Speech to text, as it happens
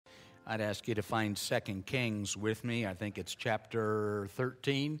I'd ask you to find 2 Kings with me. I think it's chapter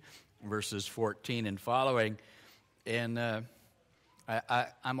 13, verses 14 and following. And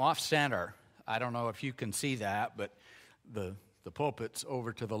I'm off center. I don't know if you can see that, but the pulpit's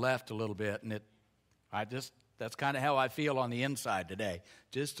over to the left a little bit, and that's kind of how I feel on the inside today,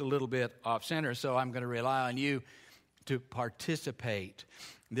 just a little bit off center. So I'm going to rely on you to participate.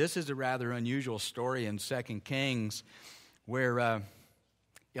 This is a rather unusual story in 2 Kings where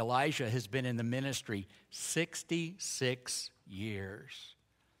Elijah has been in the ministry 66 years.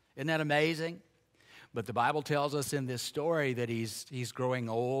 Isn't that amazing? But the Bible tells us in this story that he's growing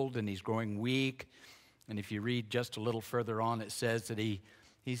old and he's growing weak. And if you read just a little further on, it says that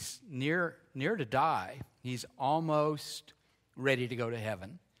he's near to die. He's almost ready to go to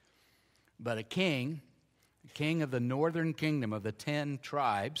heaven. But a king of the northern kingdom of the 10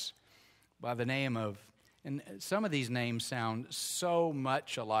 tribes by the name of, and some of these names sound so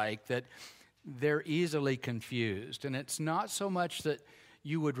much alike that they're easily confused. And it's not so much that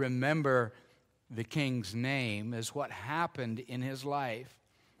you would remember the king's name as what happened in his life.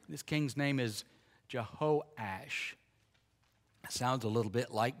 This king's name is Jehoash. Sounds a little bit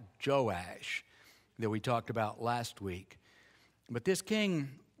like Joash that we talked about last week. But this king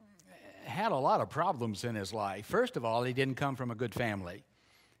had a lot of problems in his life. First of all, he didn't come from a good family.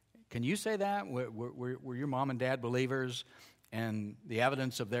 Can you say that? Were your mom and dad believers? And the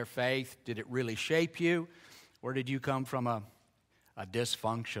evidence of their faith, did it really shape you? Or did you come from a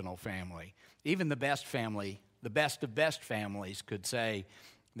dysfunctional family? Even the best family, the best of best families could say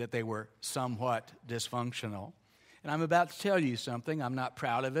that they were somewhat dysfunctional. And I'm about to tell you something. I'm not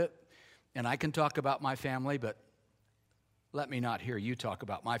proud of it. And I can talk about my family, but let me not hear you talk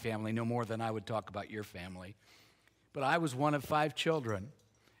about my family no more than I would talk about your family. But I was one of 5 children.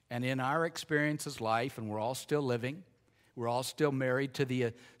 And in our experience as life, and we're all still living, we're all still married to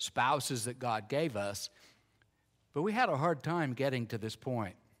the spouses that God gave us, but we had a hard time getting to this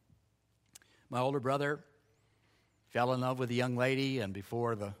point. My older brother fell in love with a young lady, and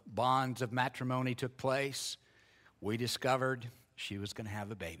before the bonds of matrimony took place, we discovered she was going to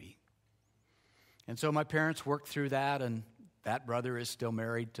have a baby. And so my parents worked through that, and that brother is still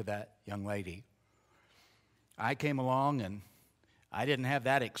married to that young lady. I came along, and I didn't have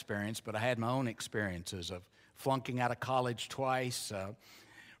that experience, but I had my own experiences of flunking out of college twice,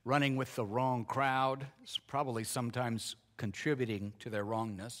 running with the wrong crowd, probably sometimes contributing to their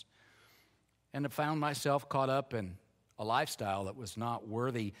wrongness, and I found myself caught up in a lifestyle that was not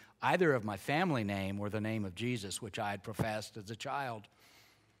worthy either of my family name or the name of Jesus, which I had professed as a child.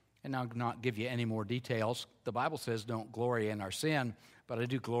 And I'll not give you any more details. The Bible says don't glory in our sin, but I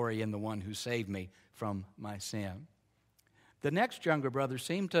do glory in the one who saved me from my sin. The next younger brother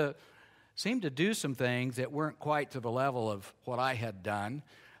seemed to do some things that weren't quite to the level of what I had done.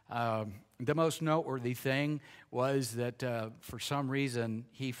 The most noteworthy thing was that for some reason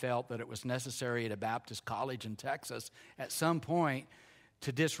he felt that it was necessary at a Baptist college in Texas at some point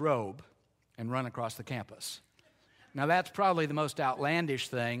to disrobe and run across the campus. Now that's probably the most outlandish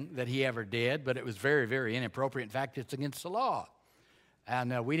thing that he ever did, but it was very, very inappropriate. In fact, it's against the law.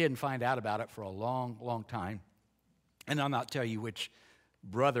 And we didn't find out about it for a long, long time. And I'll not tell you which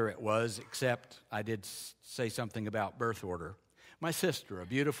brother it was, except I did say something about birth order. My sister, a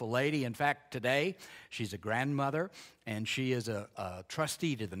beautiful lady. In fact, today, she's a grandmother, and she is a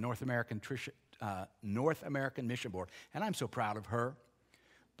trustee to the North American Mission Board. And I'm so proud of her.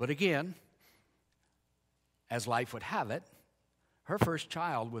 But again, as life would have it, her first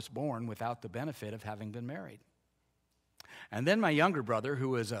child was born without the benefit of having been married. And then my younger brother,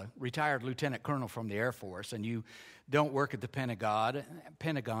 who is a retired lieutenant colonel from the Air Force, and you don't work at the Pentagon,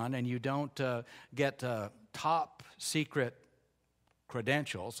 and you don't get top secret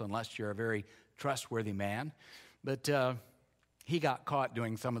credentials unless you're a very trustworthy man. But he got caught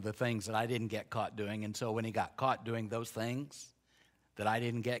doing some of the things that I didn't get caught doing. And so when he got caught doing those things that I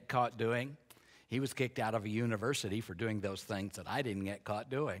didn't get caught doing, he was kicked out of a university for doing those things that I didn't get caught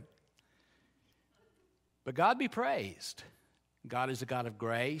doing. But God be praised. God is a God of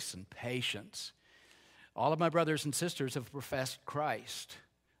grace and patience. All of my brothers and sisters have professed Christ.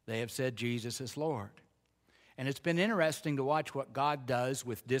 They have said Jesus is Lord. And it's been interesting to watch what God does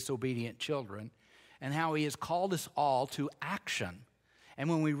with disobedient children and how he has called us all to action. And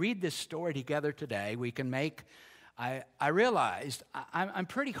when we read this story together today, we can make, I realized I'm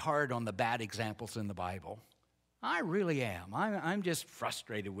pretty hard on the bad examples in the Bible. I really am. I'm just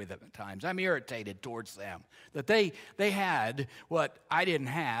frustrated with them at times. I'm irritated towards them that they had what I didn't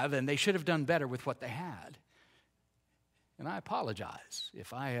have, and they should have done better with what they had. And I apologize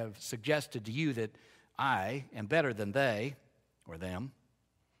if I have suggested to you that I am better than they or them.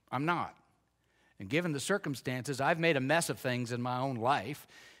 I'm not. And given the circumstances, I've made a mess of things in my own life.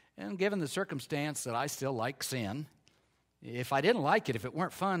 And given the circumstance that I still like sin, if I didn't like it, if it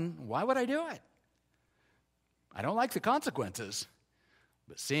weren't fun, why would I do it? I don't like the consequences.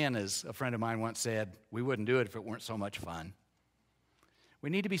 But sin, as a friend of mine once said, we wouldn't do it if it weren't so much fun. We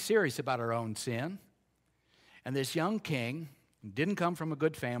need to be serious about our own sin. And this young king didn't come from a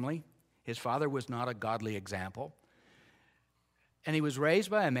good family. His father was not a godly example. And he was raised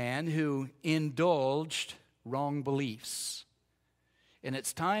by a man who indulged wrong beliefs. And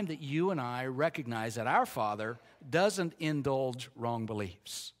it's time that you and I recognize that our Father doesn't indulge wrong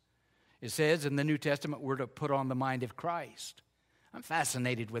beliefs. It says in the New Testament, we're to put on the mind of Christ. I'm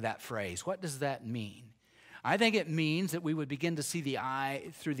fascinated with that phrase. What does that mean? I think it means that we would begin to see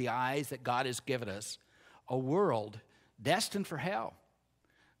through the eyes that God has given us a world destined for hell,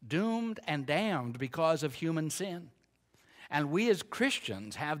 doomed and damned because of human sin. And we as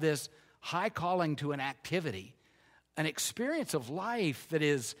Christians have this high calling to an activity, an experience of life that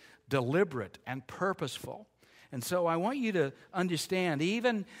is deliberate and purposeful. And so I want you to understand,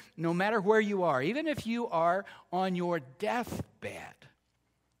 even no matter where you are, even if you are on your deathbed,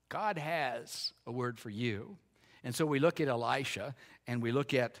 God has a word for you. And so we look at Elisha and we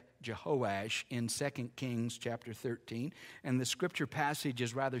look at Jehoash in 2 Kings chapter 13. And the scripture passage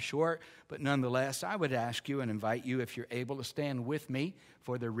is rather short, but nonetheless, I would ask you and invite you, if you're able, to stand with me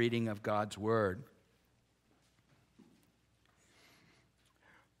for the reading of God's word.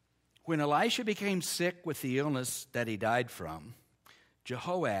 When Elisha became sick with the illness that he died from,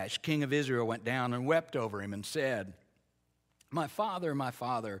 Jehoash, king of Israel, went down and wept over him and said, my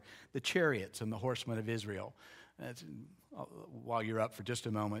father, the chariots and the horsemen of Israel. While you're up for just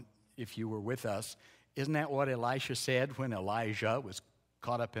a moment, if you were with us, isn't that what Elisha said when Elijah was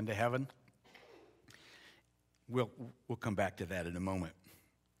caught up into heaven? We'll come back to that in a moment.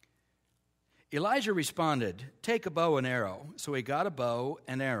 Elijah responded, take a bow and arrow. So he got a bow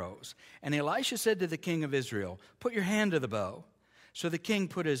and arrows. And Elisha said to the king of Israel, put your hand to the bow. So the king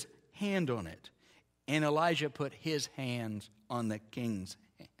put his hand on it. And Elijah put his hands on the king's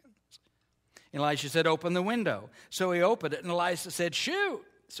hands. Elisha said, open the window. So he opened it, and Elisha said, shoot.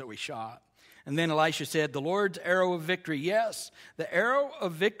 So he shot. And then Elisha said, the Lord's arrow of victory, yes, the arrow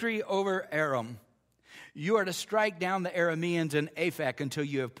of victory over Aram. You are to strike down the Arameans in Aphek until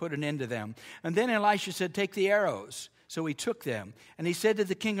you have put an end to them. And then Elisha said, take the arrows. So he took them. And he said to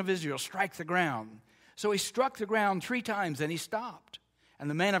the king of Israel, strike the ground. So he struck the ground 3 times, and he stopped. And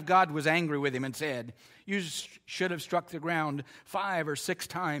the man of God was angry with him and said, you should have struck the ground 5 or 6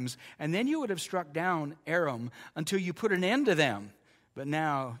 times, and then you would have struck down Aram until you put an end to them. But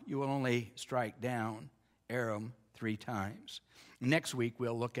now you will only strike down Aram 3 times. Next week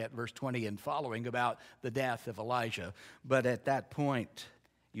we'll look at verse 20 and following about the death of Elijah. But at that point,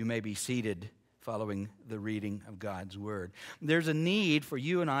 you may be seated following the reading of God's word. There's a need for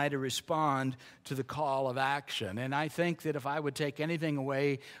you and I to respond to the call of action. And I think that if I would take anything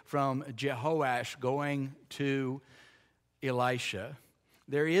away from Jehoash going to Elisha,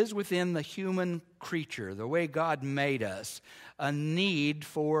 there is within the human creature, the way God made us, a need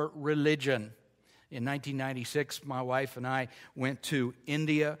for religion. In 1996, my wife and I went to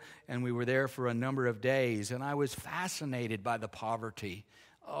India, and we were there for a number of days, and I was fascinated by the poverty.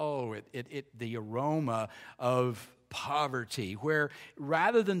 Oh, the aroma of poverty, where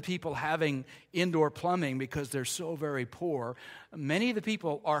rather than people having indoor plumbing because they're so very poor, many of the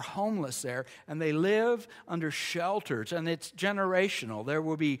people are homeless there, and they live under shelters, and it's generational. There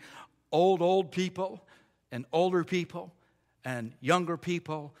will be old people, and older people, and younger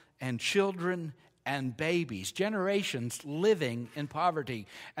people, and children, and babies, generations living in poverty.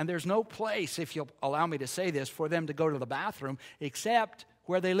 And there's no place, if you'll allow me to say this, for them to go to the bathroom except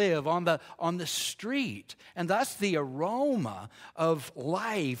where they live, on the street. And thus the aroma of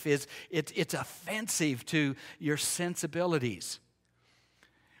life it's offensive to your sensibilities.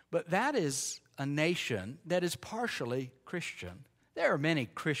 But that is a nation that is partially Christian. There are many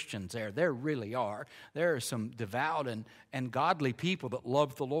Christians there. There really are. There are some devout and godly people that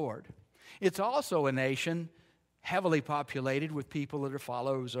love the Lord. It's also a nation heavily populated with people that are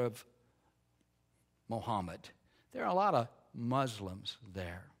followers of Muhammad. There are a lot of Muslims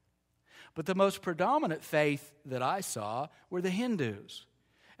there. But the most predominant faith that I saw were the Hindus.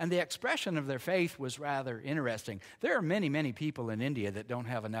 And the expression of their faith was rather interesting. There are many, many people in India that don't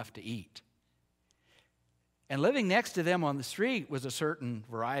have enough to eat. And living next to them on the street was a certain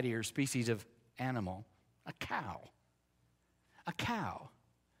variety or species of animal, a cow. A cow.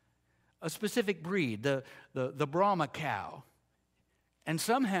 A specific breed, the Brahma cow. And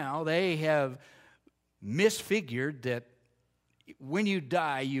somehow they have misfigured that when you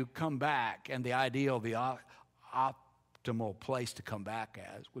die, you come back, and the ideal, the optimal place to come back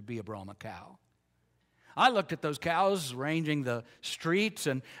as would be a Brahma cow. I looked at those cows ranging the streets,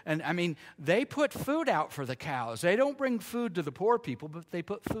 and I mean, they put food out for the cows. They don't bring food to the poor people, but they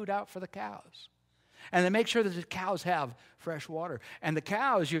put food out for the cows. And they make sure that the cows have fresh water. And the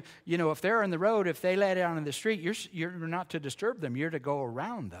cows, you know, if they're in the road, if they lay down in the street, you're not to disturb them. You're to go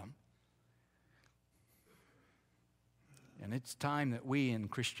around them. And it's time that we in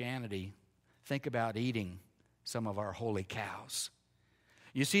Christianity think about eating some of our holy cows.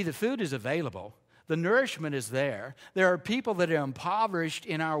 You see, the food is available. The nourishment is there. There are people that are impoverished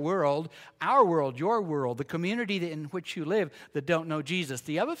in our world, your world, the community in which you live that don't know Jesus.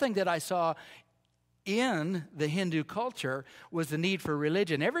 The other thing that I saw in the Hindu culture was the need for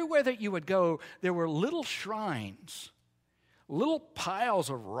religion. Everywhere that you would go, there were little shrines, little piles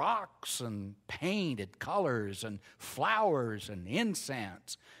of rocks and painted colors and flowers and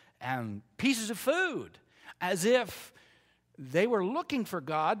incense and pieces of food, as if they were looking for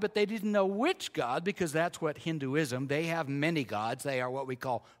God, but they didn't know which God, because that's what Hinduism, they have many gods. They are what we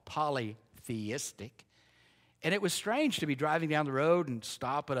call polytheistic. And it was strange to be driving down the road and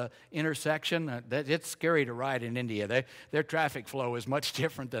stop at an intersection. It's scary to ride in India. Their traffic flow is much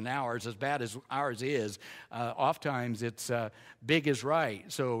different than ours, as bad as ours is. Oftentimes it's big is right.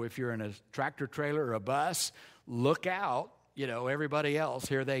 So if you're in a tractor trailer or a bus, look out. You know, everybody else,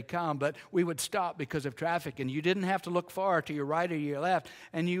 here they come. But we would stop because of traffic, and you didn't have to look far to your right or your left,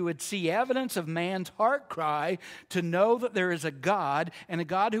 and you would see evidence of man's heart cry to know that there is a God, and a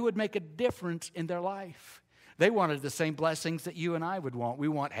God who would make a difference in their life. They wanted the same blessings that you and I would want. We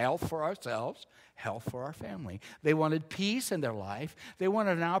want health for ourselves, health for our family. They wanted peace in their life. They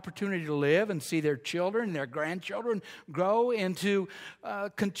wanted an opportunity to live and see their children, their grandchildren grow into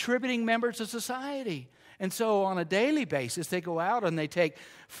contributing members of society. And so on a daily basis, they go out and they take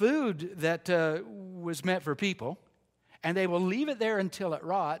food that was meant for people, and they will leave it there until it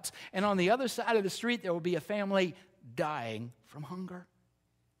rots. And on the other side of the street, there will be a family dying from hunger.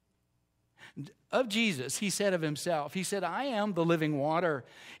 Of Jesus, he said of himself, he said, I am the living water.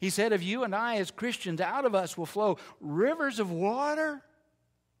 He said, of you and I as Christians, out of us will flow rivers of water.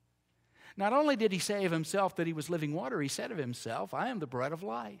 Not only did he say of himself that he was living water, he said of himself, I am the bread of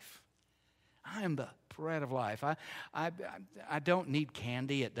life. I am the bread of life. I don't need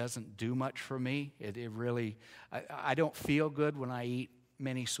candy. It doesn't do much for me. It really, I don't feel good when I eat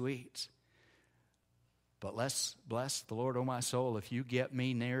many sweets. But bless the Lord, oh my soul, if you get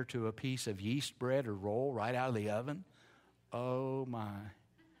me near to a piece of yeast bread or roll right out of the oven, oh my,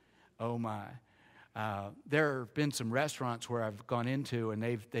 oh my. There have been some restaurants where I've gone into and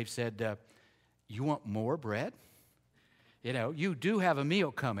they've said, you want more bread? You know, you do have a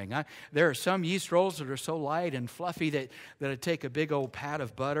meal coming. There are some yeast rolls that are so light and fluffy that I take a big old pat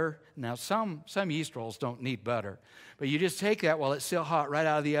of butter. Now, some yeast rolls don't need butter. But you just take that while it's still hot right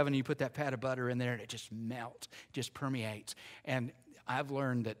out of the oven, and you put that pat of butter in there, and it just melts, just permeates. And I've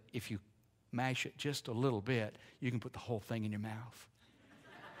learned that if you mash it just a little bit, you can put the whole thing in your mouth.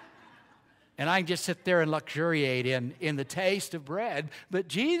 And I can just sit there and luxuriate in the taste of bread. But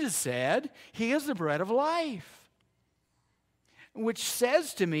Jesus said, he is the bread of life. Which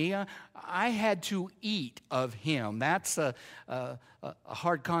says to me, I had to eat of him. That's a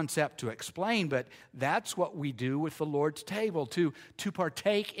hard concept to explain, but that's what we do with the Lord's table, to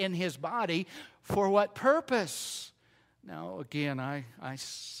partake in his body. For what purpose? Now, again,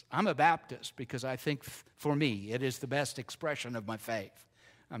 I'm a Baptist because I think for me it is the best expression of my faith.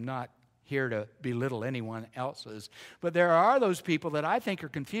 I'm not here to belittle anyone else's. But there are those people that I think are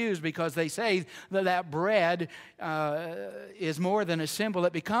confused because they say that bread is more than a symbol.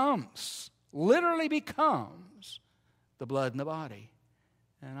 It literally becomes the blood in the body.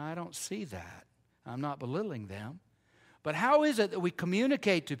 And I don't see that. I'm not belittling them. But how is it that we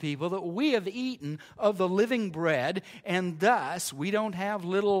communicate to people that we have eaten of the living bread, and thus we don't have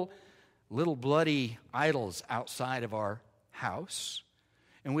little bloody idols outside of our house?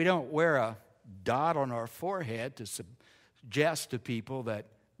 And we don't wear a dot on our forehead to suggest to people that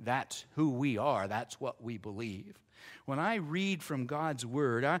that's who we are, that's what we believe. When I read from God's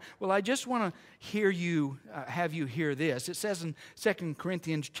Word, I just want to have you hear this. It says in 2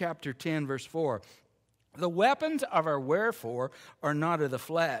 Corinthians chapter 10, verse 4, the weapons of our warfare are not of the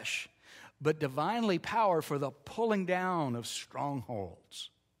flesh, but divinely power for the pulling down of strongholds.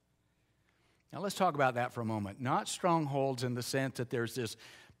 Now, let's talk about that for a moment. Not strongholds in the sense that there's this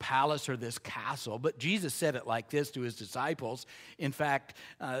palace or this castle, but Jesus said it like this to his disciples. In fact,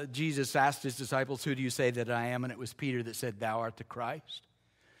 Jesus asked his disciples, who do you say that I am? And it was Peter that said, thou art the Christ.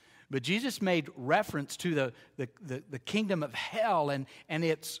 But Jesus made reference to the kingdom of hell and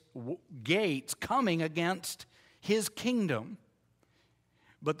its gates coming against his kingdom.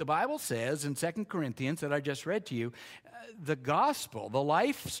 But the Bible says in 2 Corinthians that I just read to you, the gospel, the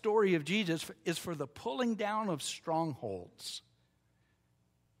life story of Jesus is for the pulling down of strongholds.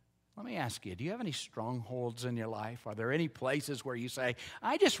 Let me ask you, do you have any strongholds in your life? Are there any places where you say,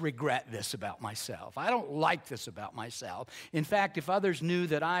 I just regret this about myself. I don't like this about myself. In fact, if others knew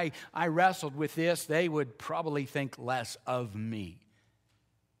that I wrestled with this, they would probably think less of me.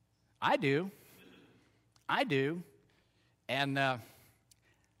 I do. And I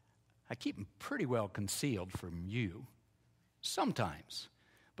keep them pretty well concealed from you. Sometimes.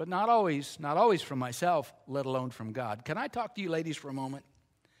 But not always from myself, let alone from God. Can I talk to you ladies for a moment?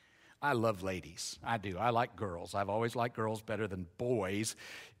 I love ladies. I do. I like girls. I've always liked girls better than boys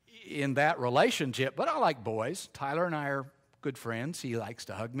in that relationship, but I like boys. Tyler and I are good friends. He likes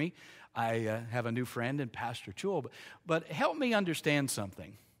to hug me. I have a new friend in Pastor Chul. But help me understand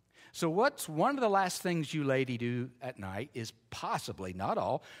something. So what's one of the last things you lady do at night is possibly, not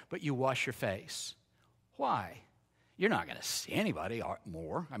all, but you wash your face. Why? You're not going to see anybody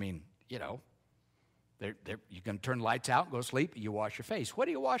more. I mean, you know. You're going to turn the lights out and go to sleep, you wash your face. What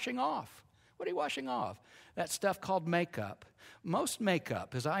are you washing off? That stuff called makeup. Most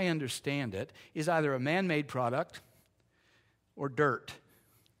makeup, as I understand it, is either a man-made product or dirt.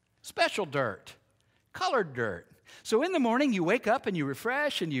 Special dirt. Colored dirt. So in the morning, you wake up and you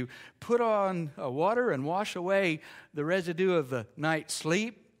refresh and you put on water and wash away the residue of the night's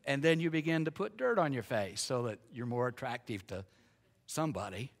sleep, and then you begin to put dirt on your face so that you're more attractive to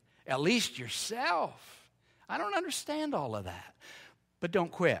somebody. At least yourself. I don't understand all of that. But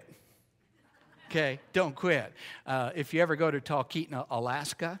don't quit. Okay? Don't quit. If you ever go to Talkeetna,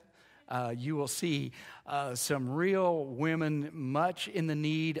 Alaska, you will see some real women much in the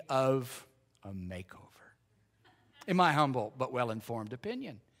need of a makeover. In my humble but well-informed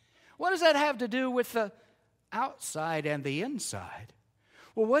opinion. What does that have to do with the outside and the inside?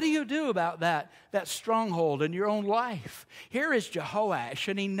 Well, what do you do about that stronghold in your own life? Here is Jehoash,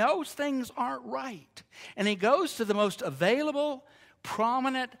 and he knows things aren't right. And he goes to the most available,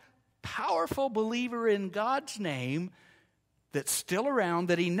 prominent, powerful believer in God's name that's still around,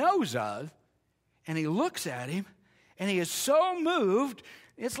 that he knows of, and he looks at him, and he is so moved.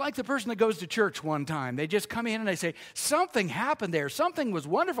 It's like the person that goes to church one time. They just come in and they say, something happened there. Something was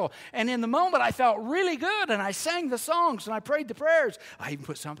wonderful. And in the moment, I felt really good. And I sang the songs and I prayed the prayers. I even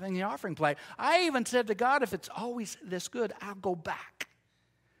put something in the offering plate. I even said to God, if it's always this good, I'll go back.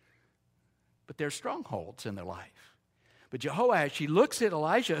 But there's strongholds in their life. But Jehoash, he looks at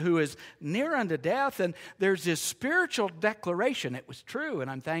Elijah, who is near unto death. And there's this spiritual declaration. It was true, and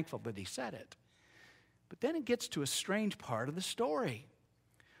I'm thankful that he said it. But then it gets to a strange part of the story.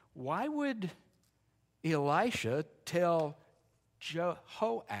 Why would Elisha tell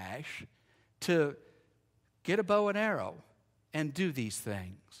Jehoash to get a bow and arrow and do these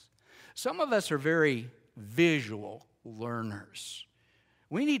things? Some of us are very visual learners.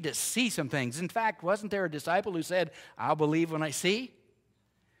 We need to see some things. In fact, wasn't there a disciple who said, I'll believe when I see?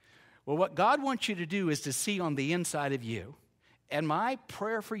 Well, what God wants you to do is to see on the inside of you. And my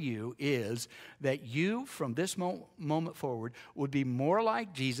prayer for you is that you, from this moment forward, would be more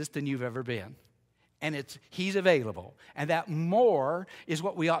like Jesus than you've ever been. And he's available. And that more is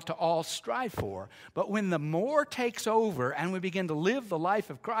what we ought to all strive for. But when the more takes over and we begin to live the life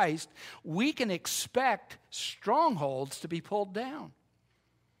of Christ, we can expect strongholds to be pulled down.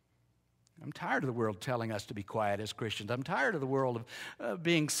 I'm tired of the world telling us to be quiet as Christians. I'm tired of the world of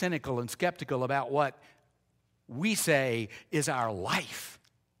being cynical and skeptical about what we say is our life.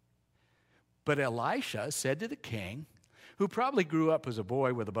 But Elisha said to the king, who probably grew up as a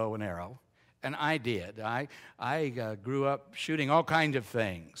boy with a bow and arrow, and I did. I grew up shooting all kinds of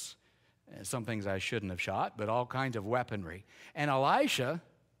things. Some things I shouldn't have shot, but all kinds of weaponry. And Elisha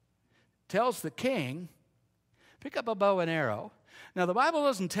tells the king, pick up a bow and arrow. Now, the Bible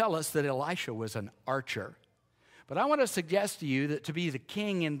doesn't tell us that Elisha was an archer. But I want to suggest to you that to be the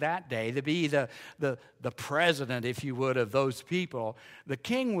king in that day, to be the president, if you would, of those people, the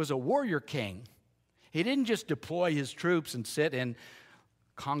king was a warrior king. He didn't just deploy his troops and sit in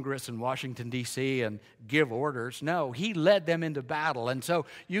Congress in Washington, D.C. and give orders. No, he led them into battle. And so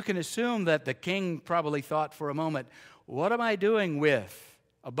you can assume that the king probably thought for a moment, what am I doing with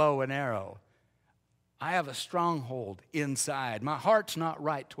a bow and arrow? I have a stronghold inside. My heart's not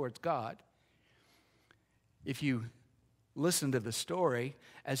right towards God. If you listen to the story,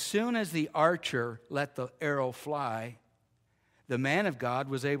 as soon as the archer let the arrow fly, the man of God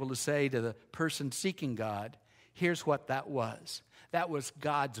was able to say to the person seeking God, here's what that was. That was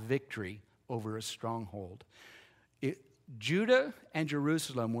God's victory over a stronghold. Judah and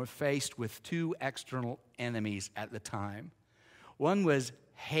Jerusalem were faced with two external enemies at the time. One was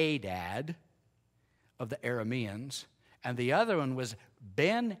Hadad of the Arameans, and the other one was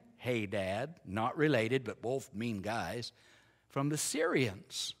Ben-Hadad, not related, but both mean guys, from the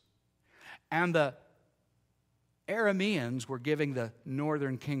Syrians. And the Arameans were giving the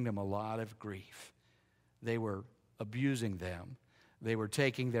northern kingdom a lot of grief. They were abusing them. They were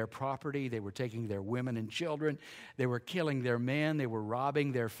taking their property. They were taking their women and children. They were killing their men. They were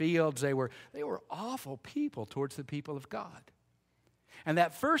robbing their fields. They were awful people towards the people of God. And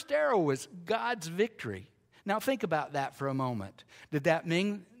that first arrow was God's victory. Now think about that for a moment. Did that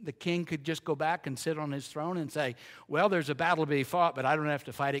mean the king could just go back and sit on his throne and say, well, there's a battle to be fought, but I don't have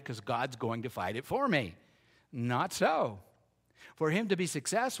to fight it because God's going to fight it for me? Not so. For him to be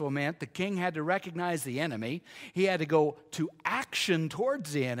successful meant the king had to recognize the enemy, he had to go to action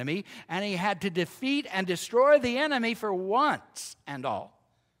towards the enemy, and he had to defeat and destroy the enemy for once and all.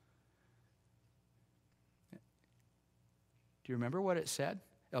 Do you remember what it said?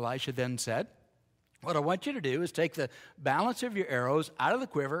 Elisha then said, what I want you to do is take the balance of your arrows out of the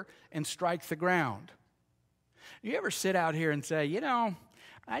quiver and strike the ground. You ever sit out here and say,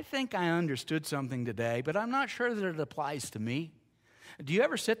 I think I understood something today, but I'm not sure that it applies to me? Do you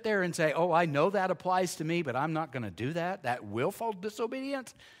ever sit there and say, I know that applies to me, but I'm not going to do that willful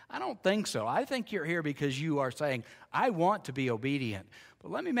disobedience? I don't think so. I think you're here because you are saying, I want to be obedient.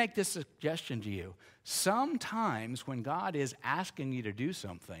 But let me make this suggestion to you. Sometimes when God is asking you to do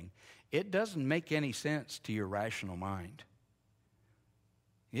something, it doesn't make any sense to your rational mind.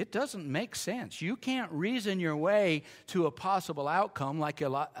 It doesn't make sense. You can't reason your way to a possible outcome like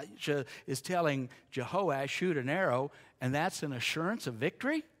Elijah is telling Jehoash, shoot an arrow, and that's an assurance of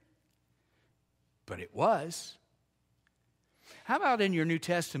victory? But it was. How about in your New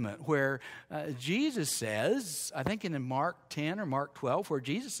Testament where Jesus says, I think in Mark 10 or Mark 12, where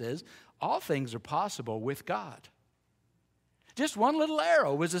Jesus says, all things are possible with God. Just one little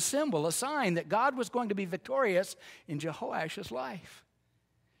arrow was a symbol, a sign that God was going to be victorious in Jehoash's life.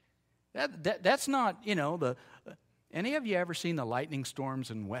 That's not, any of you ever seen the lightning storms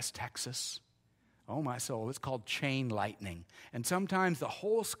in West Texas? Oh, my soul, it's called chain lightning. And sometimes the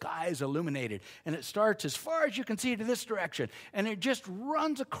whole sky is illuminated, and it starts as far as you can see to this direction, and it just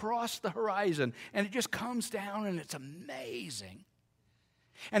runs across the horizon, and it just comes down, and it's amazing.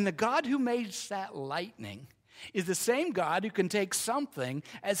 And the God who made that lightning is the same God who can take something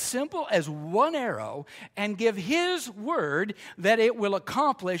as simple as one arrow and give His word that it will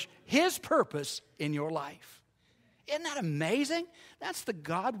accomplish His purpose in your life. Isn't that amazing? That's the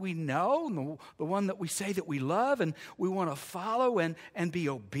God we know, and the one that we say that we love and we want to follow and be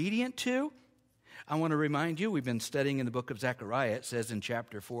obedient to. I want to remind you, we've been studying in the book of Zechariah. It says in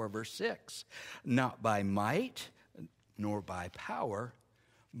chapter 4, verse 6, not by might nor by power,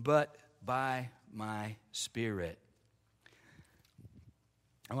 but by my Spirit.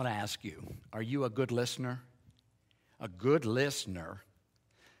 I want to ask you, are you a good listener? A good listener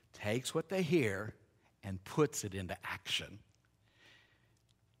takes what they hear and puts it into action.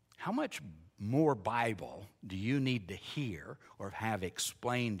 How much more Bible do you need to hear or have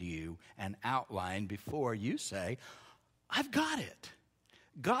explained to you and outlined before you say, I've got it.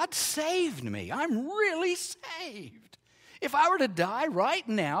 God saved me. I'm really saved. If I were to die right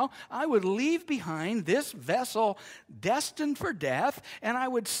now, I would leave behind this vessel destined for death, and I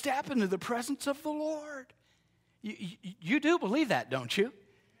would step into the presence of the Lord. You do believe that, don't you?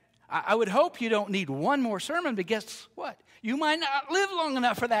 I would hope you don't need one more sermon, but guess what? You might not live long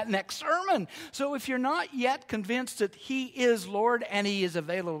enough for that next sermon. So if you're not yet convinced that He is Lord and He is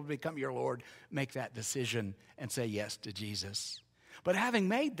available to become your Lord, make that decision and say yes to Jesus. But having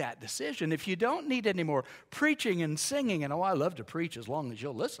made that decision, if you don't need any more preaching and singing, and I love to preach as long as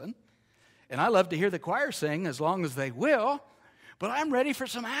you'll listen, and I love to hear the choir sing as long as they will, but I'm ready for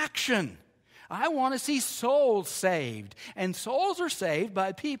some action. I want to see souls saved, and souls are saved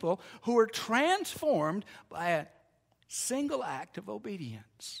by people who are transformed by a single act of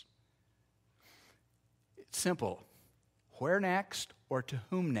obedience. It's simple. Where next or to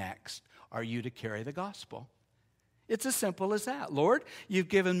whom next are you to carry the gospel? It's as simple as that. Lord, you've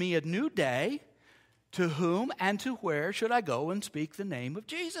given me a new day. To whom and to where should I go and speak the name of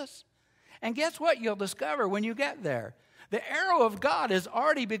Jesus? And guess what you'll discover when you get there? The arrow of God has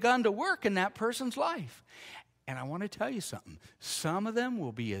already begun to work in that person's life. And I want to tell you something. Some of them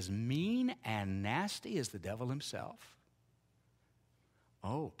will be as mean and nasty as the devil himself.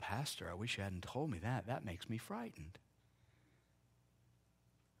 Oh, Pastor, I wish you hadn't told me that. That makes me frightened.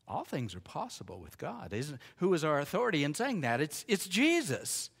 All things are possible with God. Who is our authority in saying that? It's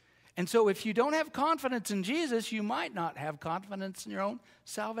Jesus. And so if you don't have confidence in Jesus, you might not have confidence in your own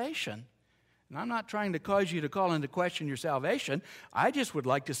salvation. And I'm not trying to cause you to call into question your salvation. I just would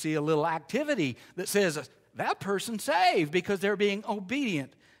like to see a little activity that says that person's saved because they're being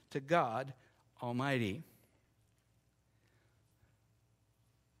obedient to God Almighty.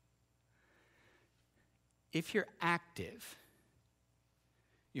 If you're active,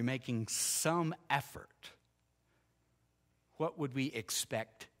 you're making some effort, what would we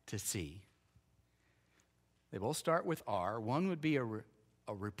expect to see? They both start with R. One would be a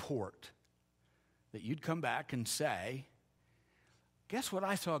report that you'd come back and say, guess what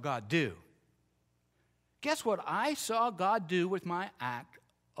I saw God do? Guess what I saw God do with my act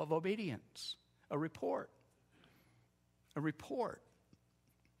of obedience? A report. A report.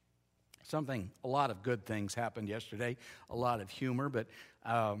 A lot of good things happened yesterday, a lot of humor, but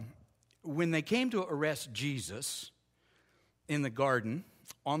when they came to arrest Jesus in the garden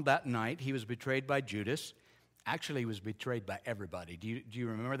on that night, he was betrayed by Judas. Actually, he was betrayed by everybody. Do you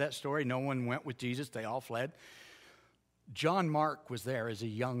remember that story? No one went with Jesus. They all fled. John Mark was there as a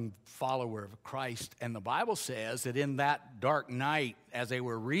young follower of Christ, and the Bible says that in that dark night, as they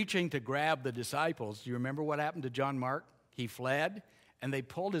were reaching to grab the disciples, do you remember what happened to John Mark? He fled, and they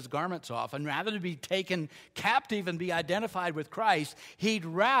pulled his garments off, and rather than be taken captive and be identified with Christ, he'd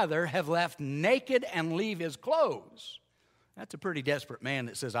rather have left naked and leave his clothes. That's a pretty desperate man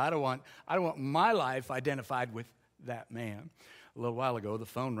that says, I don't want my life identified with that man. A little while ago, the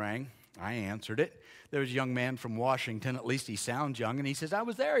phone rang. I answered it. There was a young man from Washington, at least he sounds young, and he says, I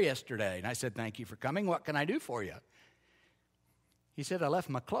was there yesterday. And I said, thank you for coming. What can I do for you? He said, I left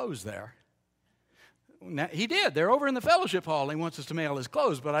my clothes there. Now, he did. They're over in the fellowship hall. He wants us to mail his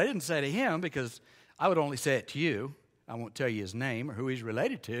clothes, but I didn't say to him because I would only say it to you. I won't tell you his name or who he's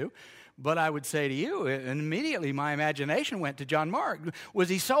related to, but I would say to you, and immediately my imagination went to John Mark. Was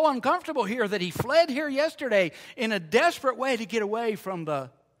he so uncomfortable here that he fled here yesterday in a desperate way to get away from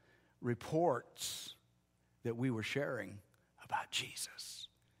the reports that we were sharing about Jesus?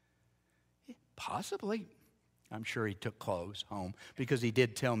 Possibly. I'm sure he took clothes home because he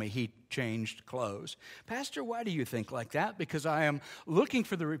did tell me he changed clothes. Pastor, why do you think like that? Because I am looking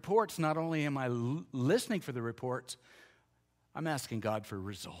for the reports. Not only am I listening for the reports, I'm asking God for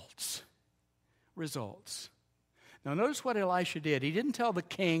results. Results. Now notice what Elisha did. He didn't tell the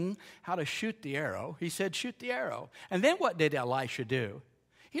king how to shoot the arrow. He said, shoot the arrow. And then what did Elisha do?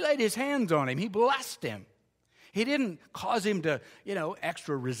 He laid his hands on him. He blessed him. He didn't cause him to,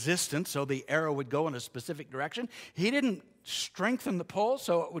 extra resistance so the arrow would go in a specific direction. He didn't strengthen the pull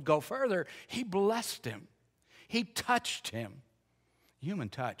so it would go further. He blessed him. He touched him. Human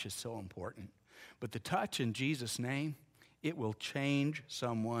touch is so important. But the touch in Jesus' name, it will change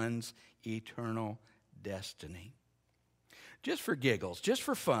someone's eternal destiny. Just for giggles, just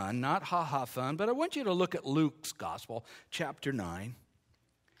for fun, not ha-ha fun, but I want you to look at Luke's Gospel, chapter 9.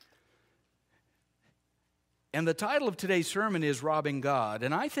 And the title of today's sermon is Robbing God.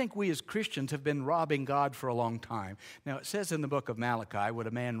 And I think we as Christians have been robbing God for a long time. Now, it says in the book of Malachi, would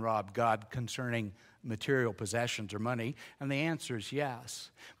a man rob God concerning material possessions or money? And the answer is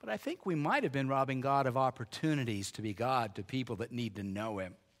yes. But I think we might have been robbing God of opportunities to be God to people that need to know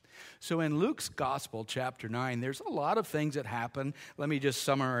him. So in Luke's Gospel, chapter 9, there's a lot of things that happen. Let me just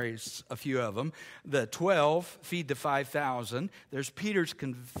summarize a few of them. The 12 feed the 5,000. There's Peter's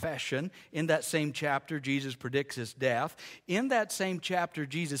confession. In that same chapter, Jesus predicts his death. In that same chapter,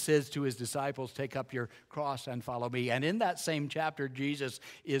 Jesus says to his disciples, take up your cross and follow me. And in that same chapter, Jesus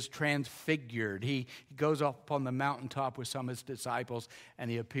is transfigured. He goes up on the mountaintop with some of his disciples, and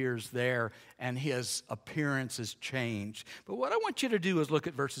he appears there, and his appearance is changed. But what I want you to do is look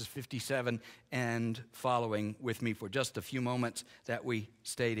at verses 57 and following with me for just a few moments that we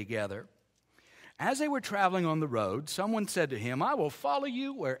stay together. As they were traveling on the road, someone said to him, I will follow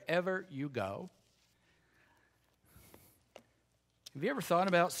you wherever you go. Have you ever thought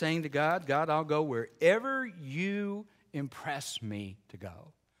about saying to God, God, I'll go wherever you impress me to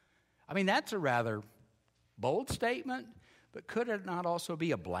go? I mean, that's a rather bold statement, but could it not also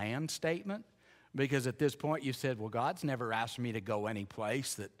be a bland statement? Because at this point you said, well, God's never asked me to go any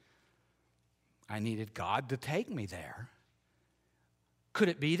place that I needed God to take me there. Could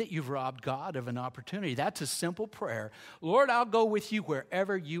it be that you've robbed God of an opportunity? That's a simple prayer. Lord, I'll go with you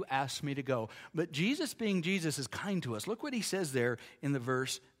wherever you ask me to go. But Jesus, being Jesus, is kind to us. Look what he says there in the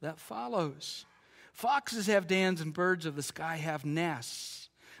verse that follows. Foxes have dens and birds of the sky have nests,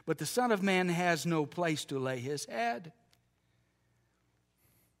 but the Son of Man has no place to lay his head.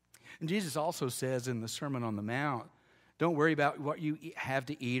 And Jesus also says in the Sermon on the Mount, Don't worry about what you have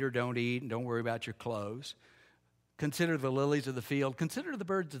to eat or don't eat, and don't worry about your clothes. Consider the lilies of the field. Consider the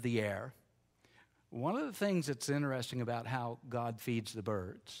birds of the air. One of the things that's interesting about how God feeds the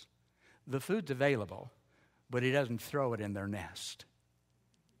birds, the food's available, but he doesn't throw it in their nest.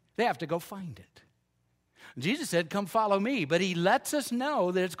 They have to go find it. Jesus said, come follow me, but he lets us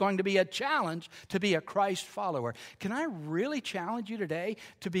know that it's going to be a challenge to be a Christ follower. Can I really challenge you today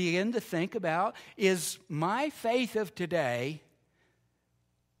to begin to think about, is my faith of today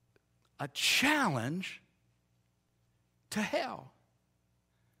a challenge to hell?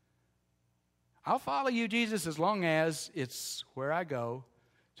 I'll follow you, Jesus, as long as it's where I go,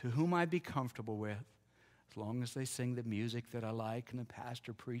 to whom I'd be comfortable with, as long as they sing the music that I like and the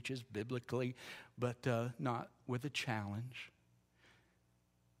pastor preaches biblically, but not with a challenge.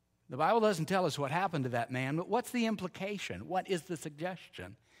 The Bible doesn't tell us what happened to that man, but what's the implication? What is the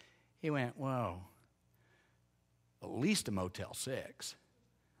suggestion? He went, whoa, at least a Motel 6,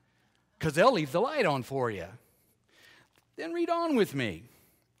 because they'll leave the light on for you. Then read on with me.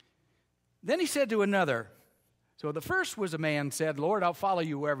 Then he said to another, so the first was a man said, Lord, I'll follow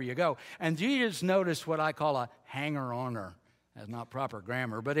you wherever you go. And Jesus noticed what I call a hanger-oner. That's not proper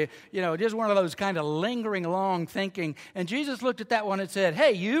grammar, but just one of those kind of lingering along thinking. And Jesus looked at that one and said,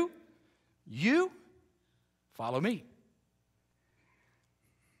 hey, you, follow me.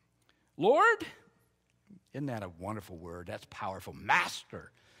 Lord, isn't that a wonderful word? That's powerful.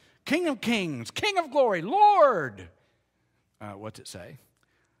 Master, King of kings, King of glory, Lord. What's it say?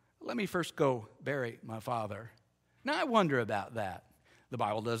 Let me first go bury my father. Now, I wonder about that. The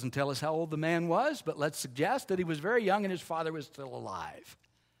Bible doesn't tell us how old the man was, but let's suggest that he was very young and his father was still alive.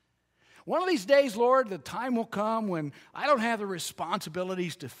 One of these days, Lord, the time will come when I don't have the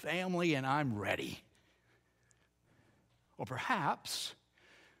responsibilities to family and I'm ready. Or perhaps,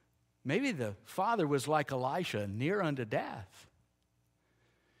 maybe the father was like Elisha, near unto death.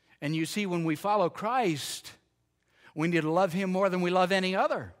 And you see, when we follow Christ, we need to love him more than we love any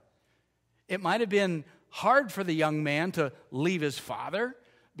other. It might have been hard for the young man to leave his father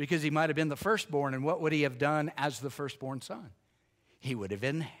because he might have been the firstborn, and what would he have done as the firstborn son? He would have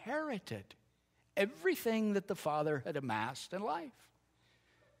inherited everything that the father had amassed in life.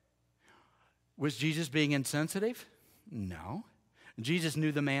 Was Jesus being insensitive? No. Jesus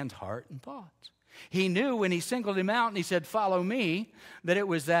knew the man's heart and thoughts. He knew when he singled him out and he said, follow me, that it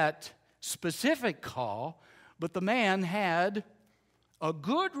was that specific call, but the man had a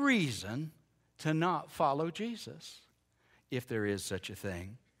good reason to not follow Jesus, if there is such a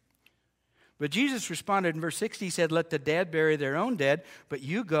thing. But Jesus responded in verse 60, he said, let the dead bury their own dead, but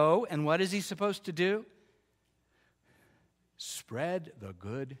you go, and what is he supposed to do? Spread the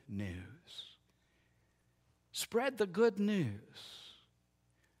good news. Spread the good news.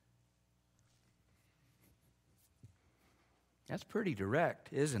 That's pretty direct,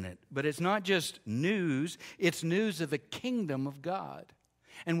 isn't it? But it's not just news, it's news of the kingdom of God.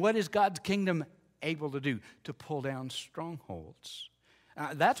 And what is God's kingdom able to do? To pull down strongholds.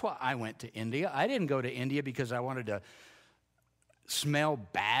 That's why I went to India. I didn't go to India because I wanted to smell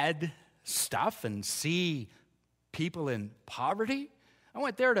bad stuff and see people in poverty. I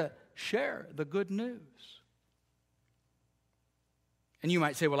went there to share the good news. And you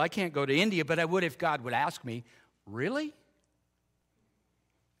might say, well, I can't go to India, but I would if God would ask me. Really?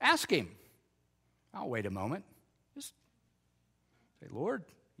 Ask him. I'll wait a moment. Just say, Lord,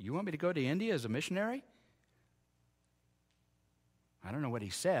 you want me to go to India as a missionary? I don't know what he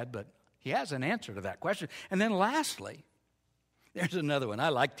said, but he has an answer to that question. And then lastly, there's another one. I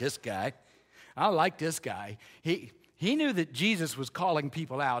like this guy. He knew that Jesus was calling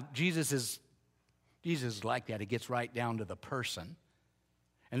people out. Jesus is like that. He gets right down to the person.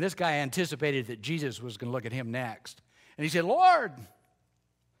 And this guy anticipated that Jesus was going to look at him next. And he said, Lord,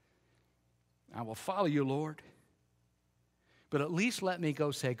 I will follow you, Lord. But at least let me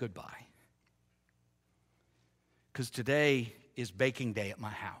go say goodbye. Because today is baking day at my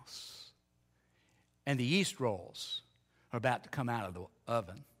house. And the yeast rolls are about to come out of the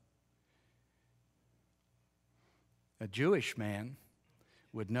oven. A Jewish man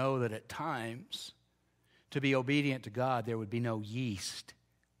would know that at times, to be obedient to God, there would be no yeast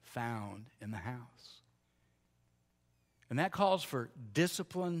found in the house. And that calls for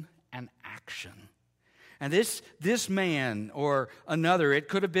discipline and action. And this man or another, it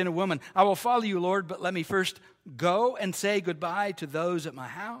could have been a woman, I will follow you, Lord, but let me first go and say goodbye to those at my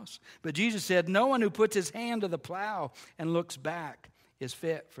house. But Jesus said, no one who puts his hand to the plow and looks back is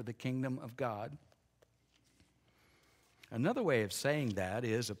fit for the kingdom of God. Another way of saying that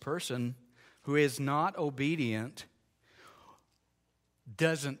is a person who is not obedient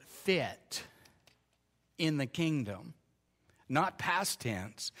doesn't fit in the kingdom not past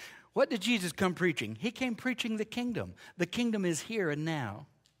tense. What did Jesus come preaching? He came preaching the kingdom. The kingdom is here and now.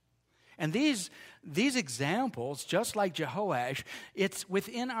 And these examples, just like Jehoash, it's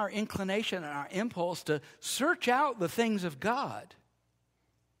within our inclination and our impulse to search out the things of God.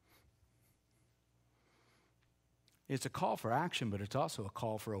 It's a call for action, but it's also a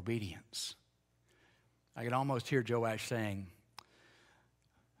call for obedience. I can almost hear Joash saying,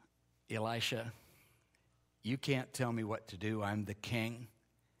 Elisha, you can't tell me what to do. I'm the king.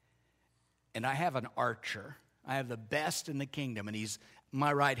 And I have an archer. I have the best in the kingdom, and he's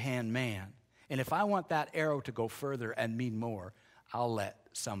my right-hand man. And if I want that arrow to go further and mean more, I'll let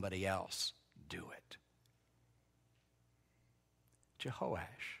somebody else do it.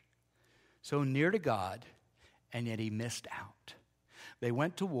 Jehoash, so near to God, and yet he missed out. They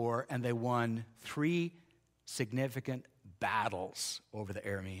went to war, and they won 3 significant battles over the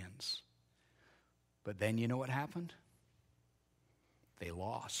Arameans. But then you know what happened? They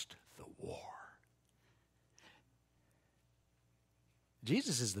lost the war.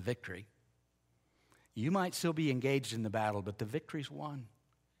 Jesus is the victory. You might still be engaged in the battle, but the victory's won.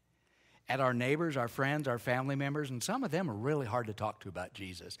 And our neighbors, our friends, our family members, and some of them are really hard to talk to about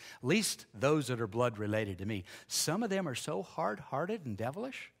Jesus, at least those that are blood related to me. Some of them are so hard-hearted and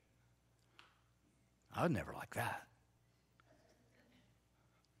devilish. I was never like that.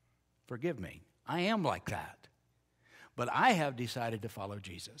 Forgive me. I am like that. But I have decided to follow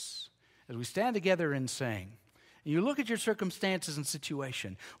Jesus. As we stand together and sing, and you look at your circumstances and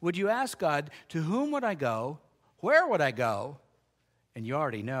situation, would you ask God, to whom would I go? Where would I go? And you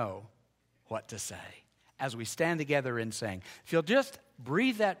already know what to say. As we stand together and sing, if you'll just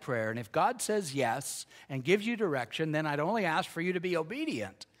breathe that prayer, and if God says yes and gives you direction, then I'd only ask for you to be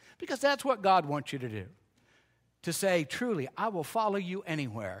obedient, because that's what God wants you to do. To say, truly, I will follow you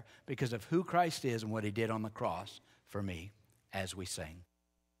anywhere because of who Christ is and what he did on the cross for me, as we sing.